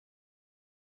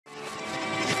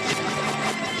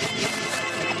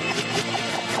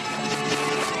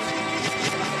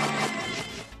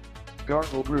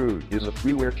GrblGru is a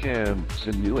freeware CAM,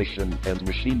 simulation, and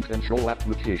machine control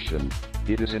application.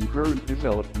 It is in current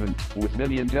development, with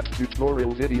many in-depth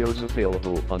tutorial videos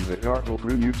available on the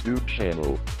GrblGru YouTube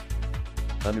channel.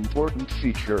 An important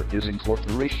feature is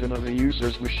incorporation of a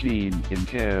user's machine in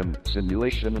CAM,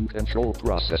 simulation and control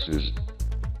processes.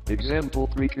 Example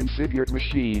pre-configured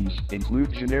machines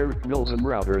include generic mills and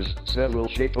routers, several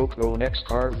Shapeoko and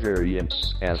X-car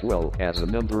variants, as well as a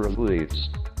number of lathes.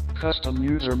 Custom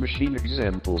user machine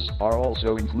examples are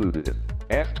also included.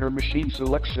 After machine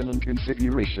selection and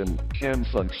configuration, CAM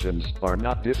functions are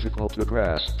not difficult to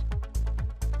grasp.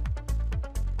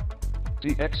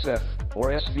 DXF or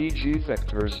SVG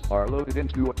vectors are loaded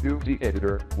into a 2D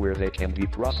editor, where they can be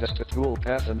processed to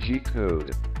toolpath and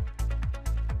G-code.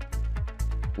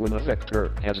 When a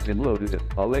vector has been loaded,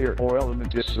 a layer or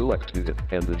element is selected,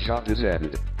 and the job is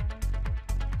added.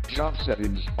 Job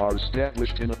settings are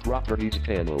established in a Properties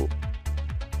panel.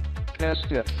 Pass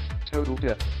depth, total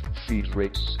depth, feed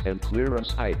rates, and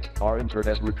clearance height are entered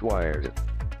as required.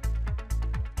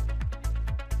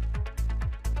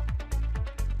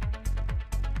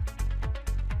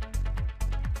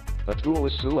 A tool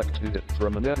is selected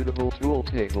from an editable tool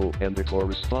table, and the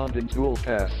corresponding tool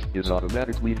path is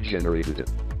automatically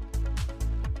generated.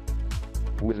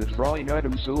 With the drawing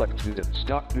item selected,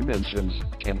 stock dimensions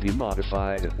can be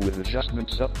modified, with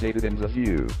adjustments updated in the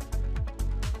view.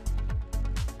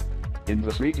 In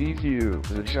the 3D view,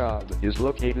 the job is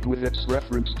located with its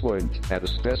reference point at a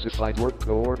specified work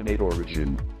coordinate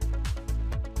origin.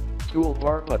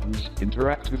 Toolbar buttons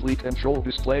interactively control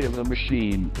display of the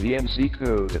machine, the NC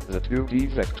code, the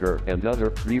 2D vector, and other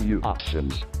preview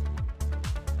options.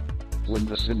 When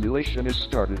the simulation is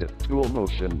started, tool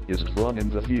motion is drawn in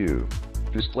the view.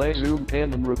 Display zoom,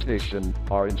 pan, and rotation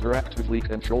are interactively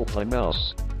controlled by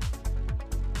mouse.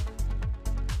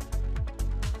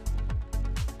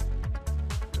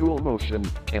 Tool motion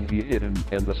can be hidden,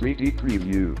 and the 3D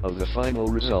preview of the final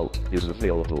result is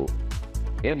available.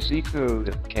 NC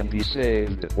code can be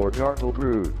saved, or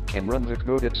GrblGru can run the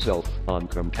code itself on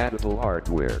compatible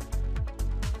hardware.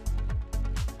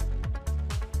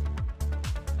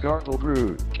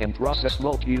 GrblGru can process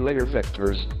multi-layer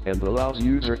vectors and allows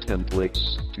user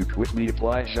templates to quickly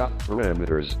apply job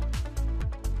parameters.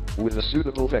 With a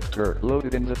suitable vector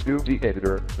loaded in the 2D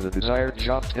editor, the desired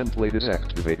job template is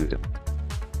activated.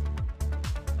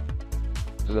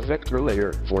 The vector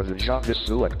layer for the job is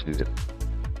selected.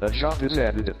 A job is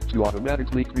added to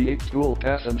automatically create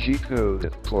toolpath and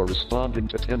G-code corresponding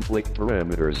to template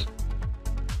parameters.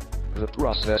 The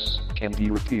process can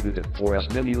be repeated for as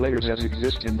many layers as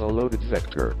exist in the loaded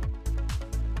vector.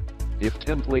 If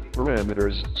template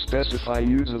parameters specify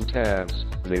use of tabs,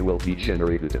 they will be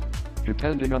generated.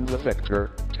 Depending on the vector,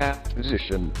 tab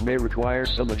position may require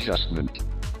some adjustment.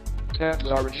 Tabs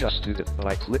are adjusted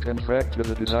by click and drag to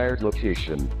the desired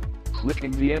location.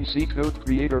 Clicking the NC Code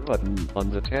Creator button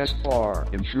on the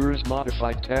taskbar ensures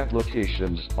modified tab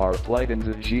locations are applied in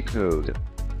the G-code.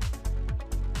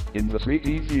 In the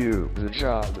 3D view, the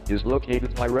job is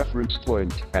located by reference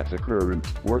point at the current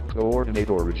work coordinate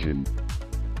origin.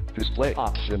 Display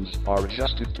options are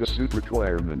adjusted to suit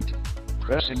requirement.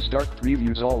 Pressing Start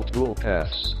previews all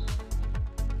toolpaths.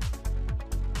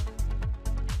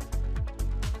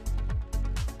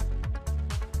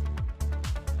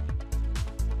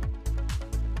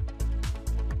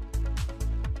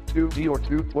 (2D or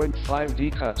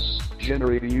 2.5D cuts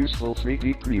generate a useful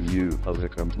 3D preview of the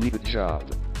completed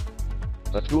job.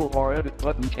 A toolbar edit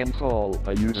button can call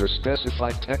a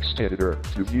user-specified text editor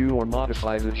to view or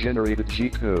modify the generated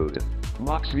G-code.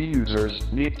 MACH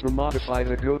users need to modify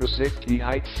the go-to-safety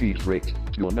height feed rate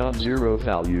to a non-zero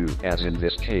value, as in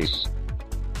this case.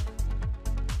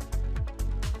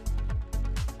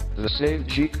 The saved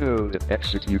G-code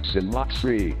executes in MACH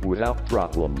 3 without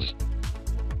problems.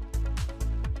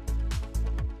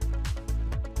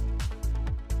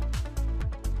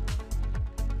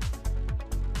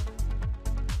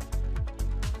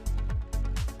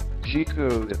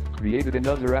 G-code created in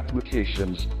other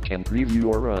applications can preview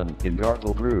or run in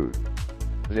GrblGru.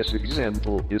 This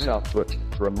example is output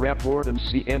from Rapport and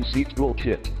CNC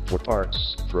toolkit for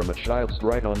parts from a child's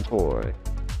ride-on toy.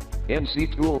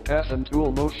 NC toolpath and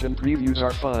tool motion previews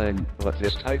are fine, but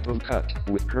this type of cut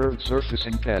with curved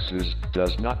surfacing passes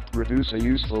does not produce a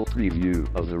useful preview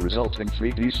of the resulting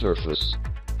 3D surface.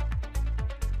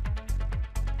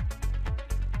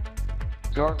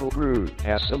 GrblGru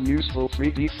has some useful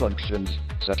 3D functions,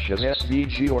 such as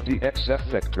SVG or DXF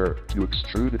vector, to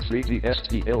extrude a 3D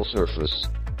STL surface.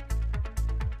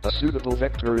 A suitable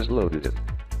vector is loaded.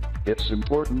 It's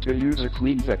important to use a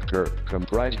clean vector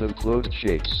comprised of closed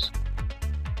shapes.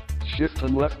 shift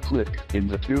and left click in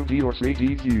the 2D or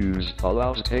 3D views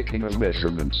allows taking of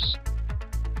measurements.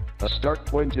 A start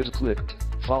point is clicked,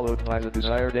 followed by the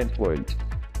desired endpoint.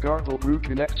 GrblGru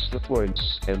connects the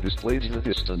points and displays the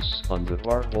distance on the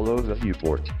bar below the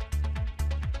viewport.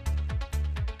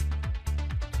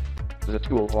 The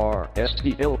toolbar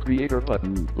STL Creator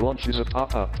button launches a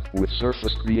pop-up with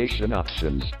surface creation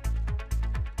options.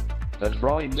 A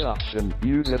drawing option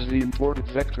uses the imported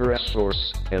vector as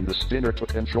source, and the spinner to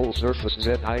control surface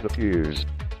Z height appears.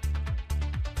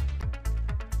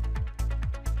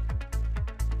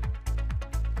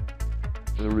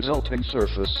 The resulting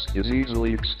surface is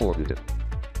easily exported.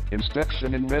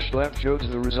 Inspection in Mesh Lab shows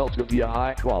the result to be a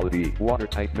high-quality,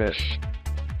 watertight mesh.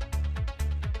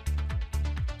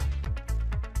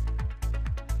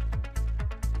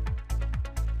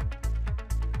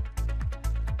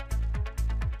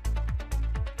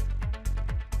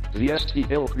 The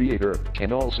STL Creator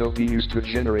can also be used to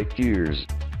generate gears.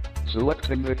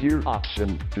 Selecting the gear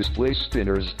option displays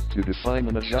spinners to define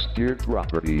and adjust gear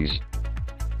properties.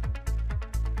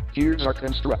 Gears are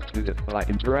constructed by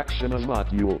interaction of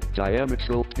module,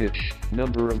 diametral pitch,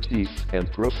 number of teeth,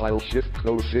 and profile shift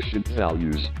coefficient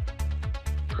values.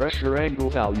 Pressure angle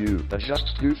value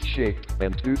adjusts tooth shape,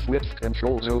 and tooth width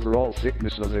controls overall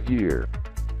thickness of the gear.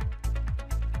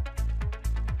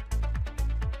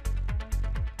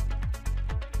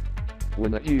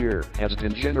 When a gear has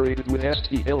been generated with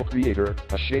STL Creator,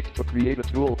 a shape to create a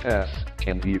tool path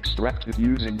can be extracted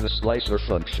using the slicer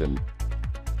function.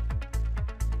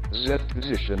 Z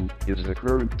position is the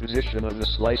current position of the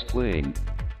slice plane.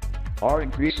 R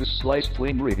increases slice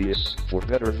plane radius for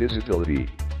better visibility.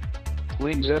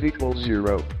 Plane Z equals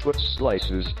 0 puts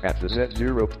slices at the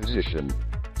Z0 position.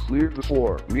 Clear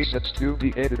before resets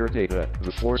 2D editor data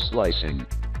before slicing.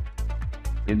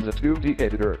 In the 2D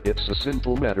editor, it's a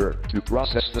simple matter to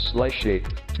process the slice shape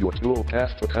to a tool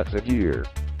path to cut the gear.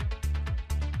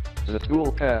 The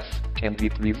tool path can be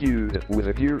previewed with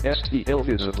a gear STL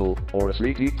visible, or a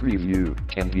 3D preview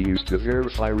can be used to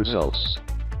verify results.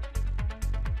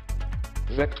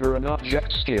 Vector and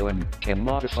object scaling can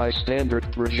modify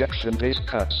standard projection-based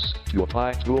cuts to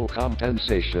apply tool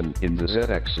compensation in the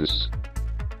Z-axis.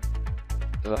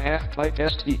 The half-pipe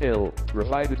STL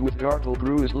provided with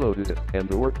GrblGru is loaded, and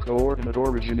the work coordinate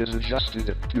origin is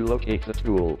adjusted to locate the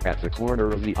tool at the corner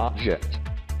of the object.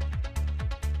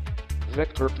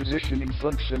 Vector positioning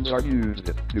functions are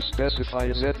used to specify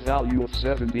a Z value of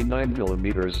 79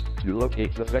 mm to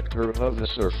locate the vector above the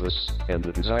surface, and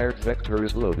the desired vector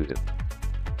is loaded.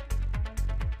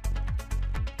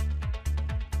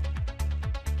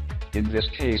 In this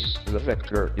case, the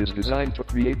vector is designed to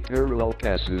create parallel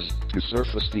passes to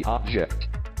surface the object.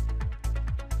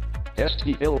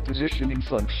 STL positioning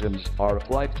functions are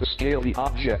applied to scale the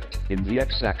object in the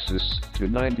x-axis to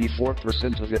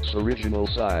 94% of its original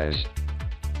size.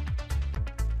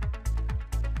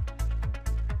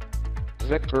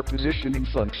 Vector positioning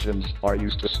functions are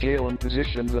used to scale and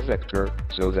position the vector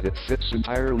so that it fits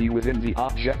entirely within the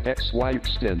object XY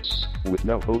extents, with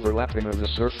no overlapping of the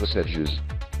surface edges.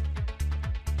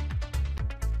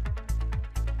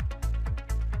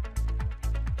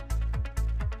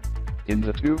 In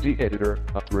the 2D editor,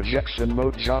 a projection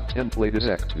mode job template is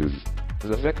active.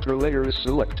 The vector layer is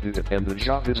selected and the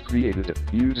job is created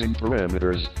using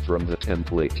parameters from the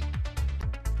template.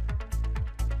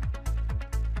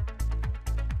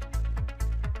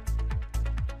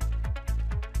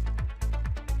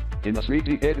 In the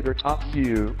 3D editor top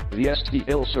view, the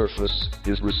STL surface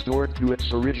is restored to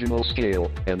its original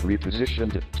scale and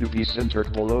repositioned to be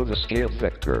centered below the scaled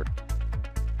vector.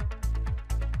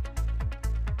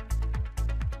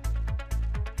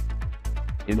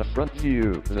 In the front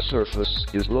view, the surface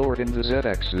is lowered in the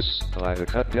Z-axis by the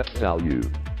cut depth value,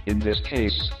 in this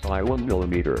case by 1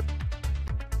 mm.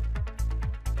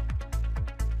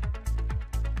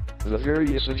 The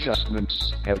various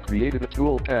adjustments have created a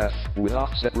tool path with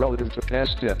offset relative to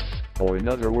pass depth, or in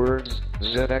other words,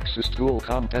 Z-axis tool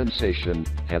compensation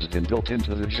has been built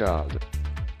into the job.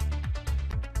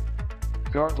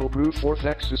 GrblGru 4th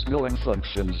axis milling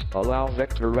functions allow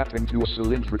vector wrapping to a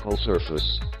cylindrical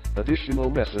surface. Additional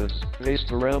methods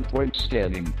based around point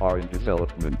scanning are in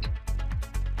development.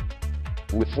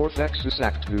 With 4th axis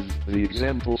active, the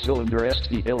example cylinder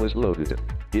STL is loaded.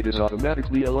 It is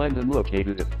automatically aligned and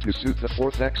located to suit the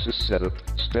 4th axis setup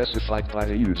specified by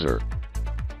the user.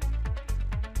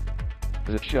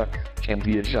 The chuck can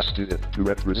be adjusted to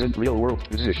represent real-world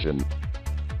position.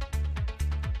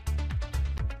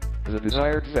 The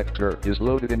desired vector is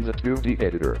loaded in the 2D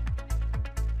editor.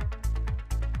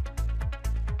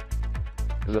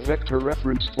 The vector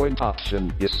reference point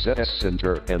option is set as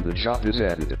center and the job is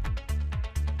added.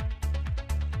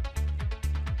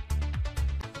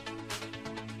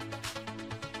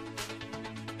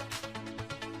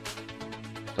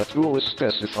 A tool is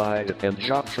specified and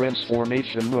job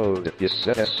transformation mode is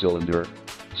set as cylinder.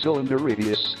 Cylinder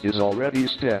radius is already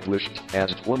established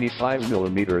as 25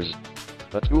 mm.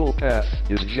 A tool path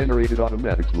is generated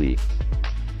automatically.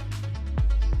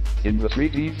 In the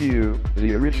 3D view,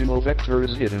 the original vector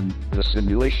is hidden, the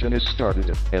simulation is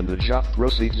started, and the job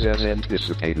proceeds as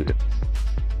anticipated.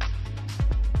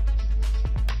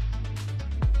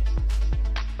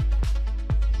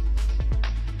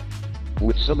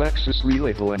 With some axis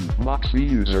relabeling, MACH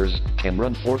users can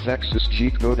run 4th axis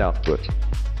G-code output.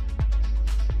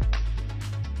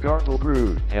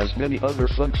 GrblGru has many other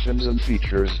functions and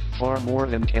features, far more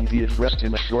than can be addressed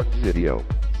in a short video.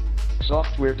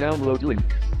 Software download link,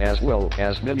 as well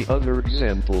as many other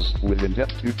examples with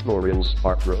in-depth tutorials,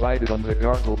 are provided on the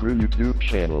GrblGru YouTube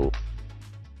channel.